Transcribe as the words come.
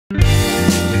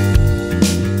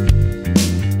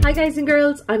Hi guys and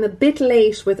girls, I'm a bit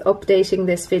late with updating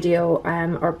this video,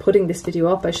 or putting this video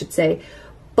up I should say,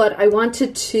 but I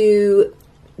wanted to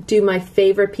do my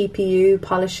favourite PPU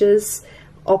polishes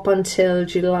up until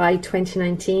July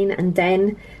 2019 and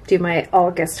then do my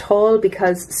August haul,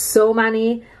 because so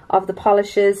many of the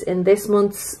polishes in this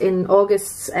month's, in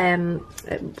August's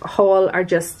haul are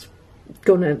just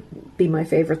gonna be my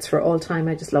favorites for all time.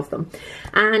 I just love them.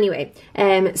 Anyway,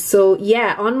 so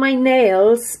yeah, on my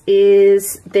nails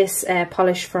is this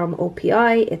polish from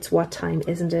OPI. It's What Time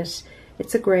Isn't It?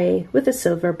 It's a grey with a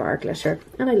silver bar glitter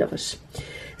and I love it.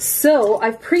 So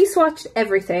I've pre-swatched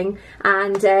everything,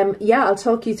 and yeah, I'll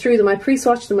talk you through them. I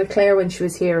pre-swatched them with Claire when she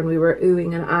was here and we were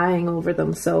oohing and eyeing over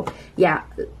them. So yeah,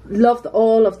 loved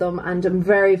all of them and I'm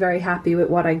very, very happy with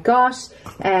what I got.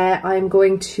 I'm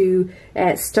going to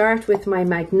start with my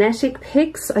magnetic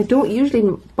picks. I don't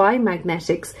usually buy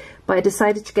magnetics, but I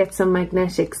decided to get some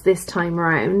magnetics this time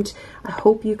around. I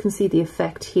hope you can see the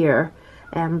effect here.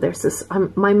 There's this,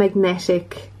 my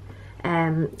magnetic,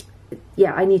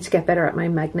 yeah, I need to get better at my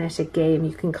magnetic game.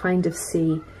 You can kind of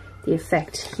see the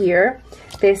effect here.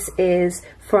 This is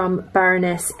from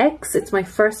Baroness X. It's my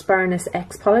first Baroness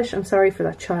X polish. I'm sorry for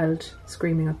that child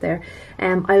screaming up there.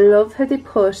 I love how they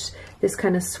put this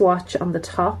kind of swatch on the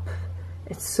top.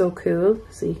 It's so cool.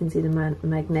 So you can see the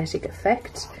magnetic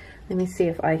effect. Let me see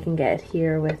if I can get it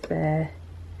here with the...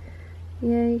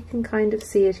 yeah, you can kind of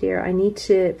see it here. I need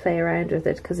to play around with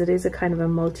it because it is a kind of a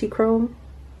multi-chrome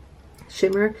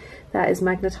shimmer that is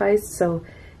magnetized. So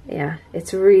yeah,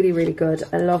 it's really, really good.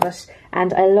 I love it.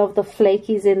 And I love the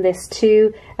flakies in this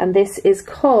too. And this is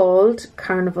called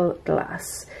Carnival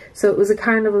Glass. So it was a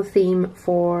carnival theme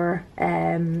for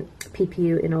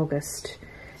PPU in August.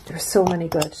 There were so many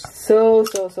good, so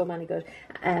many good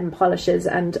polishes,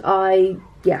 and I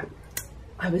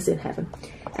was in heaven.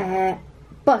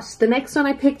 But the next one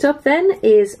I picked up then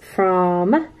is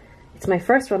from, it's my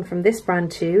first one from this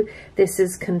brand too. This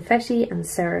is Confetti and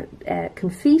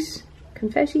Confit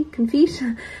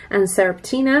and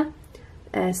Serpentina.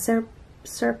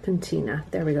 Serpentina,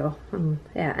 there we go.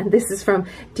 Yeah, and this is from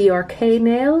DRK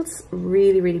Nails.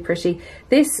 Really, really pretty.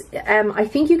 This, I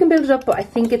think you can build it up, but I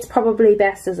think it's probably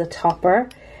best as a topper.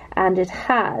 And it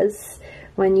has,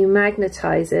 when you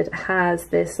magnetize it, has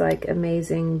this like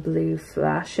amazing blue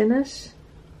flash in it.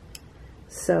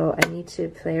 So I need to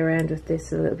play around with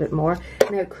this a little bit more.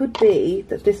 Now it could be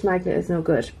that this magnet is no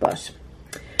good, but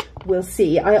we'll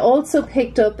see. I also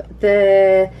picked up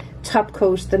the top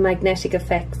coat, the Magnetic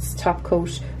Effects top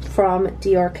coat from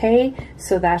DRK,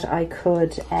 so that I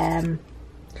could,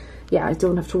 yeah, I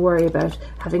don't have to worry about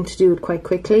having to do it quite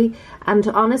quickly. And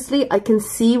honestly, I can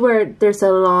see where there's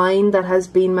a line that has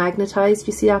been magnetized.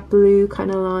 You see that blue kind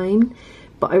of line?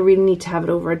 But I really need to have it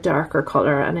over a darker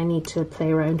color and I need to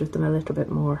play around with them a little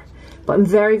bit more. But I'm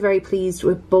very, very pleased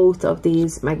with both of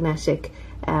these magnetic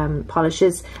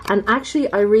polishes. And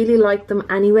actually, I really like them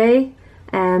anyway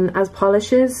as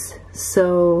polishes.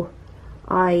 So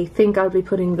I think I'll be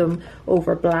putting them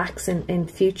over blacks in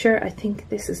future. I think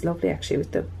this is lovely actually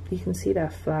with the, you can see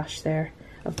that flash there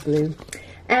of blue.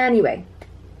 Anyway,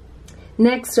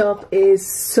 next up is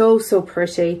so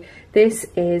pretty. This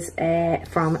is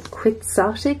from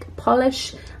Quixotic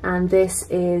Polish, and this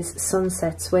is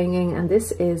Sunset Swinging, and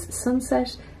this is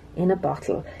Sunset in a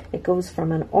Bottle. It goes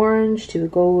from an orange to a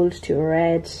gold to a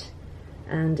red,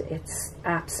 and it's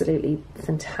absolutely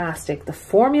fantastic. The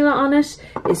formula on it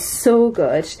is so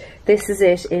good. This is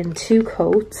it in 2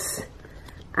 coats,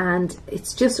 and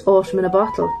it's just autumn in a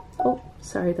bottle. Oh,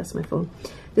 sorry, that's my phone.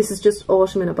 This is just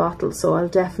autumn in a bottle, so I'll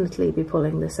definitely be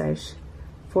pulling this out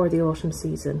for the autumn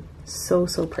season. So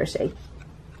pretty.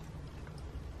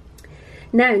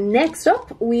 Now, next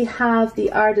up, we have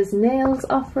the Arda's Nails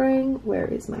offering. Where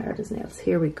is my Arda's Nails?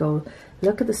 Here we go.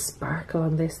 Look at the sparkle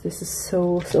on this. This is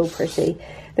so pretty.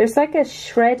 There's like a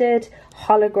shredded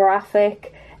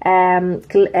holographic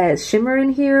shimmer in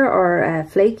here, or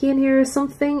flaky in here or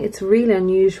something. It's really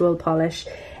unusual polish.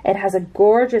 It has a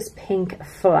gorgeous pink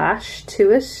flash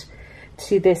to it,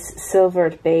 to this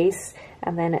silvered base.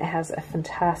 And then it has a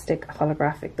fantastic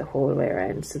holographic the whole way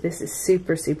around. So this is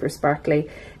super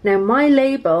sparkly. Now my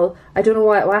label, I don't know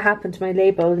what happened to my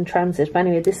label in transit, but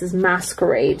anyway, this is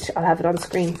Masquerade. I'll have it on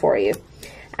screen for you.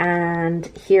 And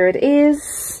here it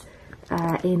is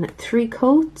in 3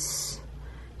 coats.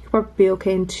 You'll probably be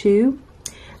okay in 2.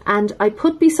 And I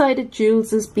put beside it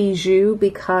Jules's Bijou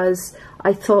because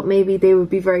I thought maybe they would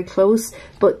be very close,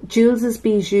 but Jules's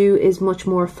Bijou is much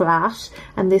more flat,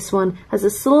 and this one has a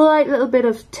slight little bit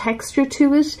of texture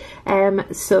to it.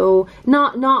 So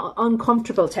not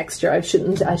uncomfortable texture. I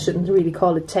shouldn't really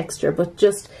call it texture, but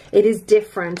just it is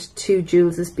different to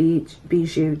Jules's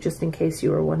Bijou, just in case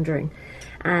you were wondering.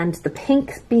 And the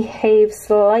pink behaves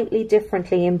slightly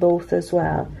differently in both as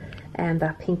well, and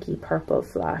that pinky purple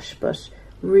flash, but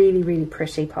really, really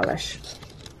pretty polish.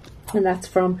 And that's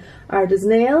from Arda's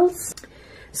Nails.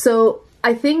 So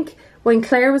I think when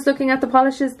Claire was looking at the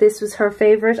polishes, this was her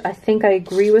favourite. I think I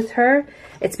agree with her.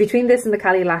 It's between this and the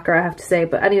Cali Lacquer, I have to say.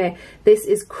 But anyway, this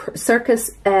is Circus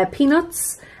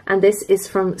Peanuts, and this is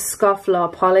from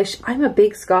Scofflaw Polish. I'm a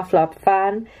big Scofflaw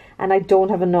fan, and I don't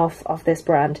have enough of this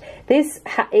brand. This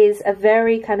is a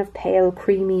very kind of pale,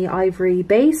 creamy ivory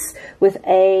base with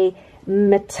a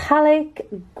metallic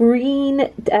green,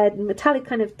 metallic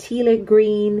kind of teal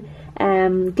green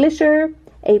glitter,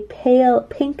 a pale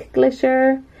pink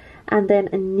glitter, and then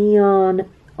a neon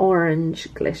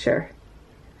orange glitter.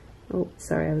 Oh,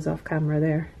 sorry, I was off camera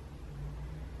there.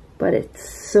 But it's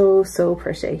so, so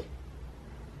pretty.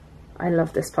 I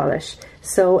love this polish.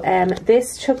 So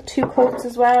this took 2 coats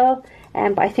as well,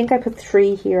 but I think I put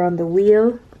 3 here on the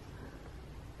wheel.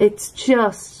 It's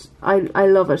just, I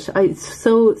love it. It's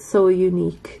so, so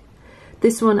unique.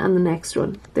 This one and the next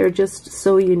one, they're just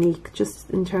so unique, just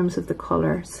in terms of the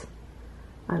colours.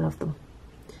 I love them.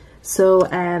 So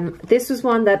this was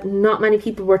one that not many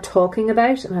people were talking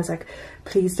about, and I was like,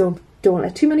 please don't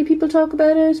let too many people talk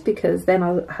about it, because then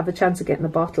I'll have a chance of getting a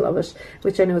bottle of it,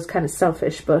 which I know is kind of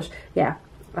selfish, but yeah,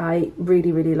 I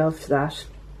really, really loved that.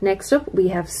 Next up, we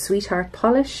have Sweetheart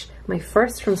Polish, my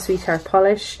first from Sweetheart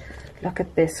Polish. Look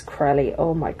at this Cronall,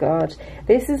 oh my god.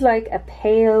 This is like a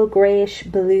pale greyish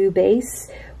blue base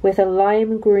with a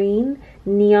lime green,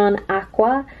 neon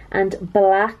aqua, and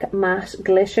black matte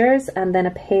glitters, and then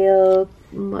a pale,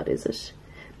 what is it?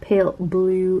 Pale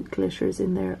blue glitters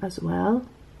in there as well.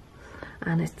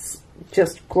 And it's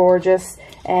just gorgeous.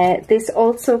 This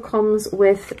also comes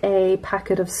with a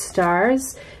packet of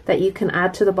stars that you can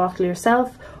add to the bottle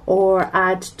yourself or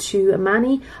add to a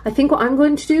mani. I think what I'm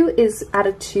going to do is add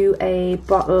it to a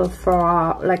bottle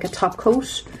for like a top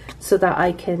coat so that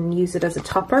I can use it as a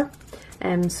topper.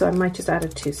 So I might just add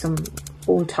it to some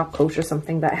old top coat or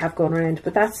something that I have going around.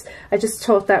 But that's, I just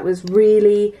thought that was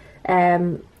really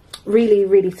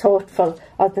really thoughtful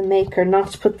of the maker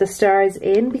not to put the stars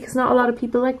in, because not a lot of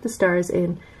people like the stars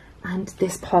in. And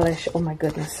this polish, oh my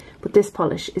goodness, but this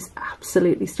polish is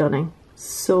absolutely stunning.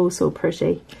 So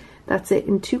pretty. That's it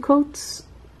in 2 coats,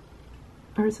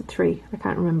 or is it 3? I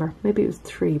can't remember, maybe it was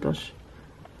 3, but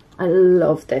I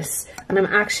love this, and I'm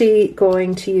actually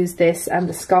going to use this and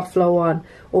the Scofflaw one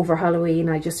over Halloween.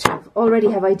 I just already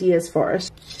have ideas for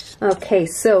it. Okay,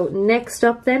 so next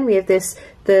up then we have this,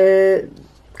 the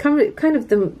kind of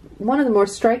the one of the more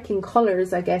striking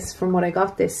colors, I guess, from what I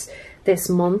got this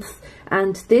month,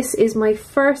 and this is my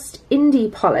first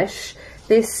indie polish.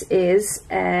 This is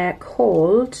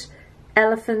called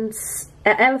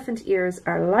Elephant Ears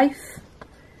Are Life.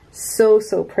 So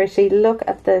pretty. Look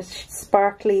at the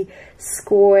sparkly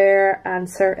square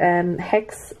and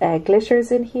hex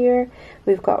glitters in here.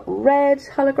 We've got red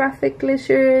holographic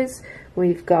glitters,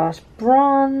 we've got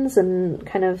bronze and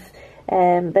kind of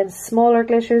then smaller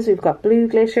glitters, we've got blue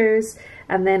glitters,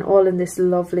 and then all in this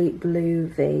lovely blue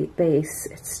base.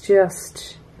 It's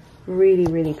just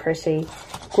really pretty.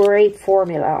 Great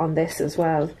formula on this as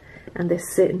well. And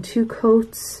this sit in 2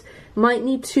 coats. Might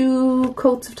need 2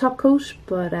 coats of top coat,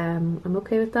 but I'm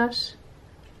okay with that.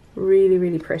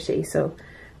 Really pretty. So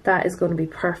that is going to be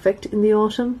perfect in the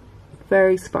autumn.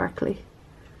 Very sparkly.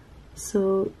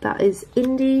 So that is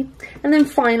indie. And then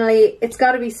finally, it's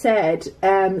got to be said,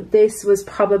 this was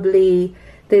probably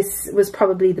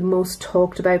the most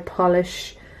talked about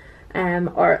polish,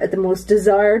 or the most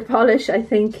desired polish, I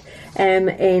think,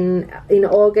 in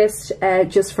August,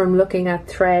 just from looking at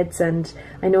threads. And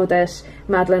I know that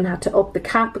Madeline had to up the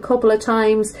cap a couple of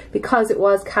times because it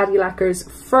was Cadi Lacquer's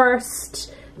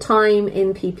first time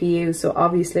in PPU, so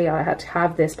obviously I had to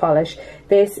have this polish.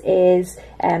 This is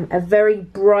a very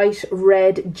bright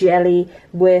red jelly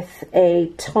with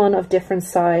a ton of different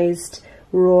sized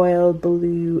royal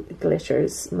blue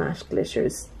glitters, matte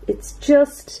glitters. It's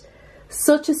just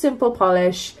such a simple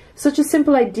polish, such a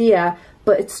simple idea,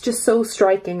 but it's just so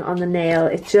striking on the nail.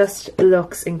 It just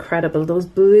looks incredible. Those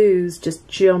blues just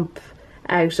jump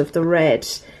out of the red,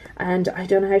 and I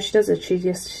don't know how she does it.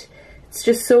 It's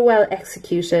just so well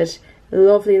executed,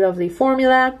 Lovely, lovely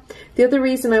formula. The other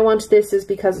reason I wanted this is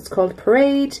because it's called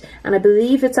Parade, and I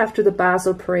believe it's after the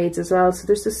Basel parades as well, so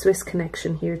there's a Swiss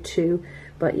connection here too.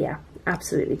 But yeah,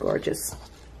 absolutely gorgeous.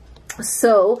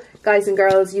 So guys and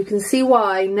girls, you can see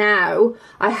why now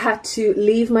I had to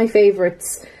leave my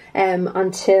favorites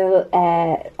until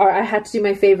or I had to do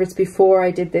my favorites before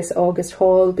I did this August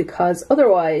haul, because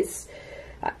otherwise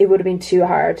it would have been too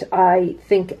hard. I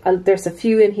think there's a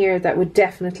few in here that would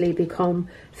definitely become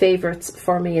favorites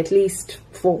for me, at least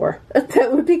 4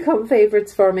 that would become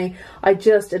favorites for me. I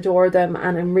just adore them,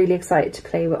 and I'm really excited to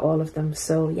play with all of them.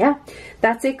 So yeah,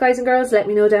 that's it guys and girls. Let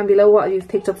me know down below what you've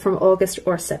picked up from August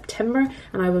or September,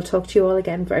 and I will talk to you all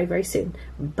again very, very soon.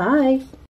 Bye.